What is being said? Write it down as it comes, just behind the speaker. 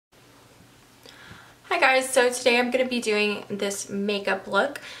guys, so today I'm going to be doing this makeup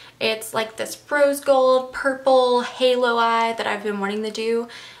look. It's like this rose gold, purple halo eye that I've been wanting to do,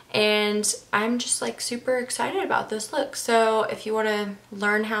 and I'm just like super excited about this look. So if you want to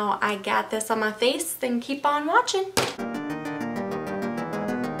learn how I got this on my face, then keep on watching.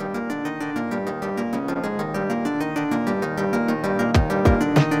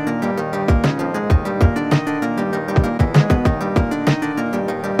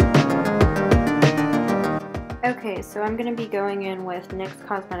 Okay, so I'm going to be going in with NYX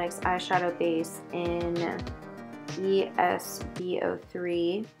Cosmetics eyeshadow base in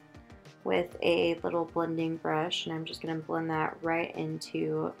ESB03 with a little blending brush, and I'm just going to blend that right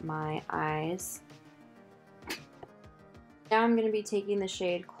into my eyes. Now I'm going to be taking the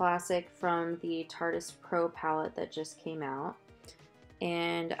shade Classic from the Tarte Pro Palette that just came out,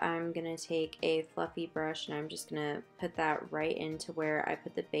 and I'm going to take a fluffy brush and I'm just going to put that right into where I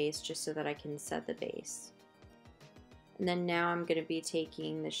put the base, just so that I can set the base. And then now I'm going to be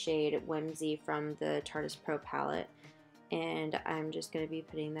taking the shade Whimsy from the Tarte Pro Palette, and I'm just going to be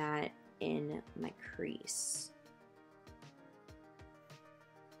putting that in my crease.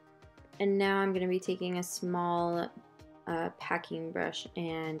 And now I'm going to be taking a small packing brush,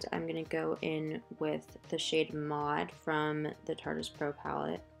 and I'm going to go in with the shade Maud from the Tarte Pro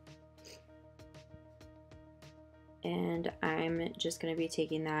Palette. And I'm just going to be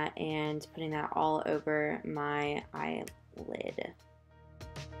taking that and putting that all over my eyelid.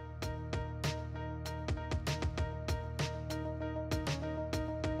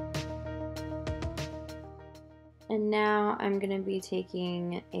 And now I'm going to be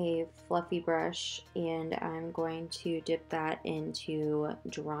taking a fluffy brush and I'm going to dip that into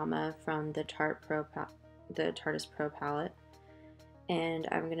Drama from the Tarte Pro Palette. And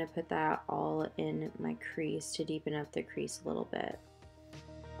I'm going to put that all in my crease to deepen up the crease a little bit.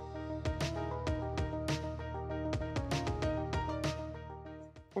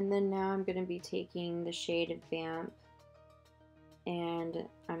 And then now I'm going to be taking the shade Vamp, and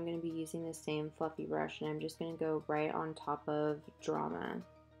I'm going to be using the same fluffy brush, and I'm just going to go right on top of Drama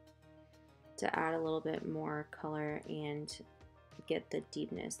to add a little bit more color and get the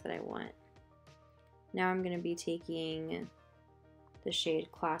deepness that I want. Now I'm going to be taking the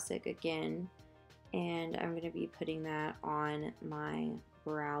shade Classic again, and I'm going to be putting that on my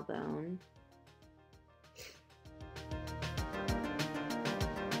brow bone.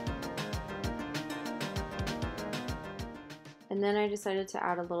 And then I decided to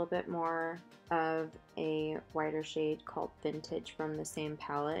add a little bit more of a whiter shade called Vintage from the same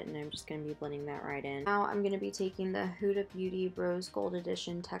palette, and I'm just going to be blending that right in. Now I'm going to be taking the Huda Beauty Rose Gold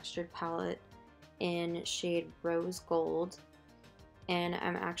Edition Textured Palette in shade Rose Gold. And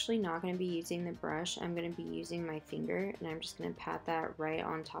I'm actually not going to be using the brush, I'm going to be using my finger, and I'm just going to pat that right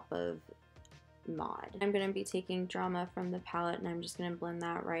on top of Maud. I'm going to be taking Drama from the palette, and I'm just going to blend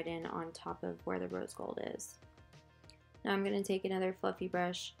that right in on top of where the rose gold is. Now I'm going to take another fluffy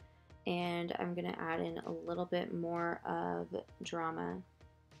brush, and I'm going to add in a little bit more of Drama,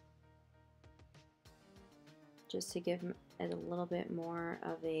 just to give it a little bit more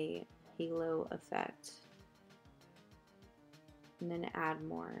of a halo effect. And then add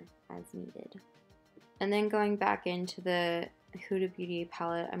more as needed. And then going back into the Huda Beauty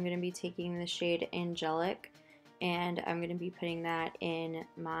palette, I'm going to be taking the shade Angelic, and I'm going to be putting that in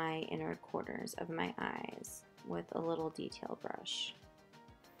my inner corners of my eyes with a little detail brush.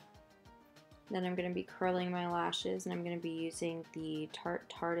 Then I'm going to be curling my lashes, and I'm going to be using the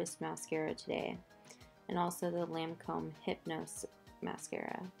Tartist mascara today, and also the Lancome Hypnose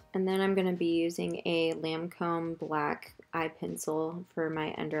mascara. And then I'm going to be using a Lancome black eye pencil for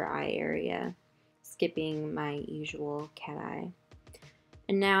my under eye area, skipping my usual cat eye.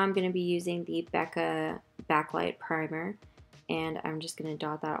 And now I'm going to be using the Becca backlight primer, and I'm just going to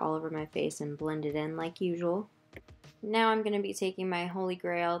dot that all over my face and blend it in like usual. Now I'm going to be taking my Holy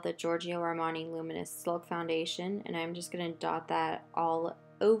Grail, the Giorgio Armani Luminous Silk Foundation, and I'm just going to dot that all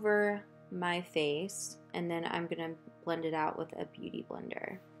over my face, and then I'm going to blend it out with a beauty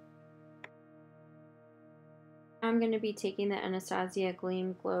blender. I'm going to be taking the Anastasia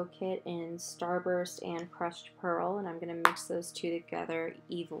Gleam Glow Kit in Starburst and Crushed Pearl, and I'm going to mix those two together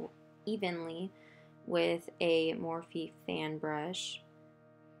evenly with a Morphe fan brush.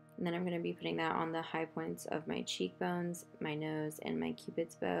 And then I'm going to be putting that on the high points of my cheekbones, my nose, and my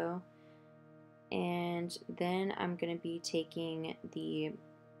cupid's bow. And then I'm going to be taking the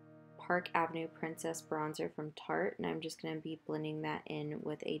Park Avenue Princess Bronzer from Tarte, and I'm just going to be blending that in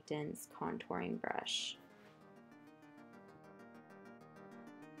with a dense contouring brush.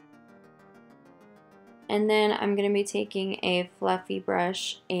 And then I'm going to be taking a fluffy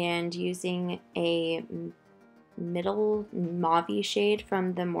brush and using a middle mauve shade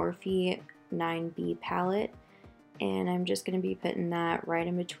from the Morphe 9B palette. And I'm just going to be putting that right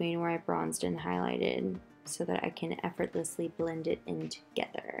in between where I bronzed and highlighted so that I can effortlessly blend it in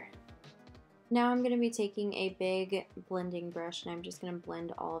together. Now I'm going to be taking a big blending brush and I'm just going to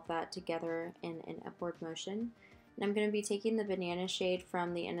blend all of that together in an upward motion. And I'm going to be taking the banana shade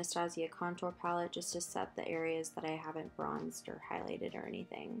from the Anastasia contour palette just to set the areas that I haven't bronzed or highlighted or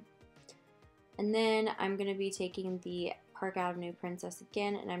anything. And then I'm going to be taking the Park Avenue Princess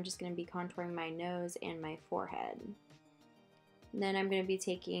again, and I'm just going to be contouring my nose and my forehead. And then I'm going to be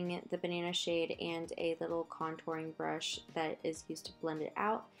taking the banana shade and a little contouring brush that is used to blend it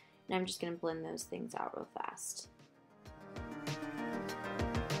out, and I'm just going to blend those things out real fast.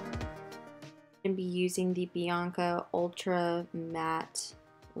 I'm going to be using the Bianca Ultra Matte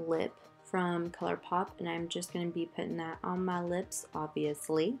Lip from ColourPop, and I'm just going to be putting that on my lips,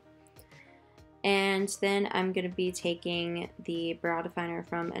 obviously. And then I'm going to be taking the brow definer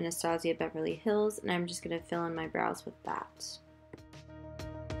from Anastasia Beverly Hills, and I'm just going to fill in my brows with that.